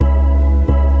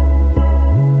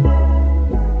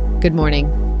Good morning.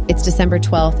 It's December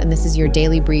 12th, and this is your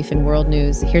daily brief in world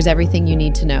news. Here's everything you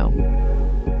need to know.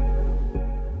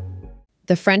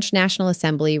 The French National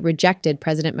Assembly rejected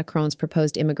President Macron's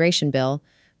proposed immigration bill,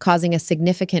 causing a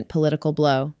significant political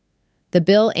blow. The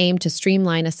bill aimed to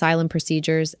streamline asylum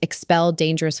procedures, expel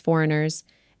dangerous foreigners,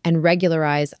 and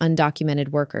regularize undocumented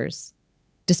workers.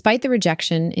 Despite the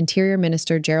rejection, Interior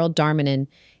Minister Gerald Darmanin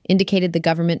indicated the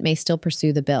government may still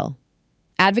pursue the bill.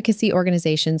 Advocacy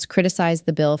organizations criticized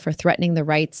the bill for threatening the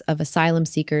rights of asylum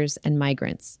seekers and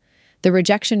migrants. The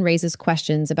rejection raises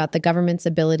questions about the government's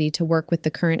ability to work with the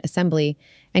current assembly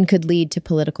and could lead to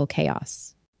political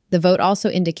chaos. The vote also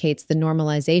indicates the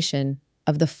normalization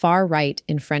of the far right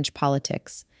in French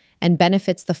politics and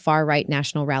benefits the far-right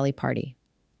National Rally Party.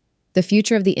 The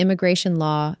future of the immigration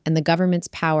law and the government's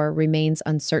power remains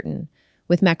uncertain,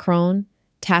 with Macron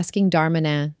tasking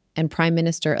Darmanin and Prime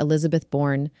Minister Elisabeth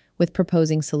Borne with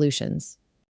proposing solutions.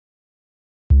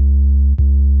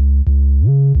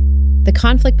 The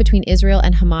conflict between Israel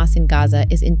and Hamas in Gaza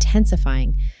is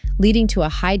intensifying, leading to a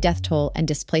high death toll and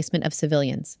displacement of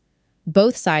civilians.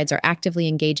 Both sides are actively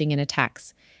engaging in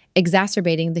attacks,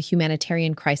 exacerbating the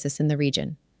humanitarian crisis in the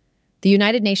region. The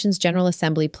United Nations General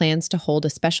Assembly plans to hold a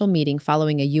special meeting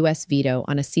following a U.S. veto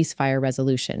on a ceasefire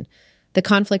resolution. The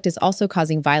conflict is also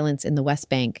causing violence in the West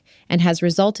Bank and has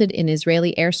resulted in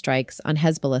Israeli airstrikes on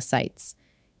Hezbollah sites.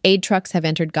 Aid trucks have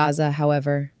entered Gaza,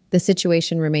 however. The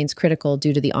situation remains critical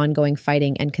due to the ongoing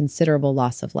fighting and considerable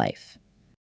loss of life.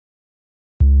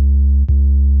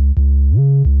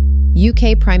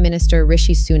 UK Prime Minister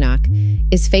Rishi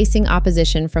Sunak is facing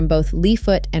opposition from both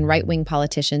left and right-wing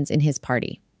politicians in his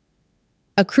party.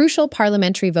 A crucial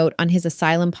parliamentary vote on his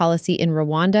asylum policy in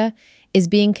Rwanda is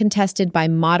being contested by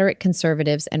moderate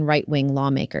conservatives and right-wing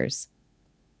lawmakers.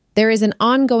 There is an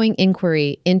ongoing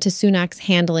inquiry into Sunak's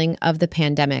handling of the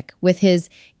pandemic, with his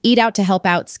Eat Out to Help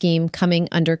Out scheme coming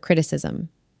under criticism.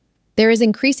 There is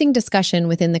increasing discussion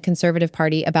within the Conservative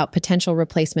Party about potential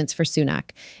replacements for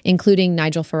Sunak, including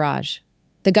Nigel Farage.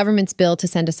 The government's bill to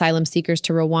send asylum seekers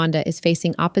to Rwanda is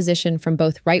facing opposition from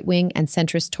both right-wing and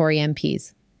centrist Tory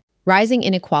MPs. Rising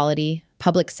inequality,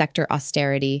 public sector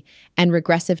austerity, and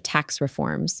regressive tax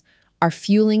reforms are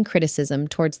fueling criticism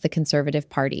towards the Conservative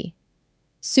Party.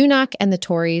 Sunak and the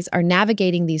Tories are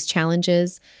navigating these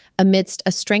challenges amidst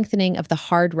a strengthening of the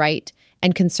hard right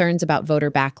and concerns about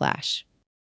voter backlash.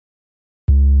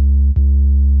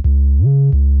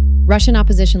 Russian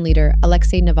opposition leader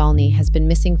Alexei Navalny has been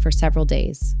missing for several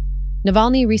days.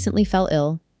 Navalny recently fell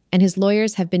ill, and his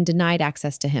lawyers have been denied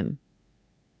access to him.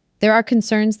 There are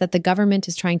concerns that the government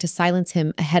is trying to silence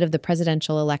him ahead of the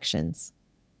presidential elections.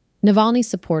 Navalny's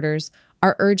supporters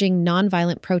are urging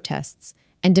nonviolent protests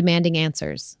and demanding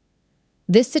answers.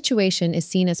 This situation is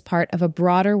seen as part of a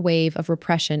broader wave of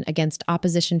repression against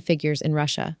opposition figures in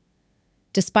Russia.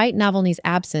 Despite Navalny's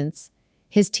absence,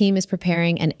 his team is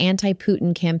preparing an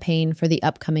anti-Putin campaign for the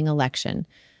upcoming election.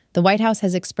 The White House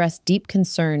has expressed deep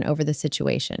concern over the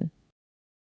situation.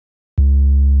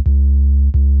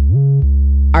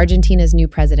 Argentina's new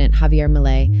president, Javier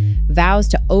Milei, vows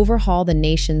to overhaul the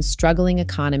nation's struggling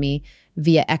economy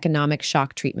via economic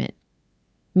shock treatment.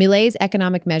 Milei's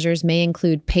economic measures may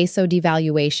include peso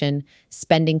devaluation,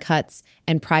 spending cuts,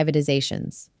 and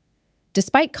privatizations.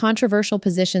 Despite controversial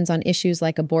positions on issues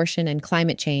like abortion and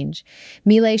climate change,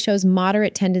 Milei shows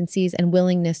moderate tendencies and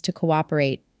willingness to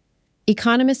cooperate.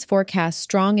 Economists forecast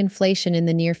strong inflation in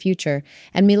the near future,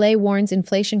 and Milei warns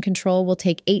inflation control will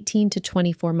take 18 to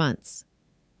 24 months.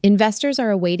 Investors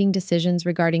are awaiting decisions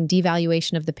regarding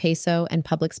devaluation of the peso and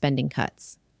public spending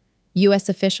cuts. U.S.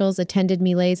 officials attended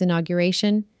Milei's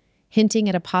inauguration, hinting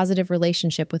at a positive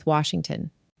relationship with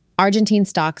Washington. Argentine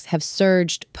stocks have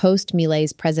surged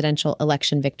post-Milei's presidential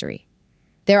election victory.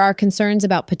 There are concerns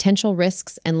about potential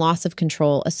risks and loss of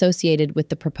control associated with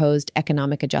the proposed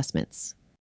economic adjustments.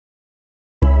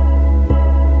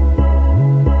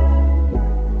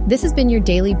 This has been your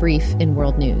daily brief in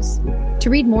world news. To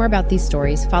read more about these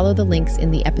stories, follow the links in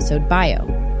the episode bio.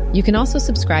 You can also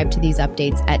subscribe to these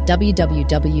updates at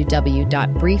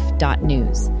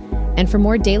www.brief.news. And for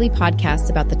more daily podcasts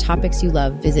about the topics you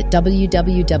love, visit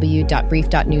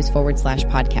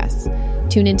www.brief.news/podcasts.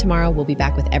 Tune in tomorrow. We'll be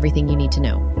back with everything you need to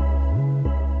know.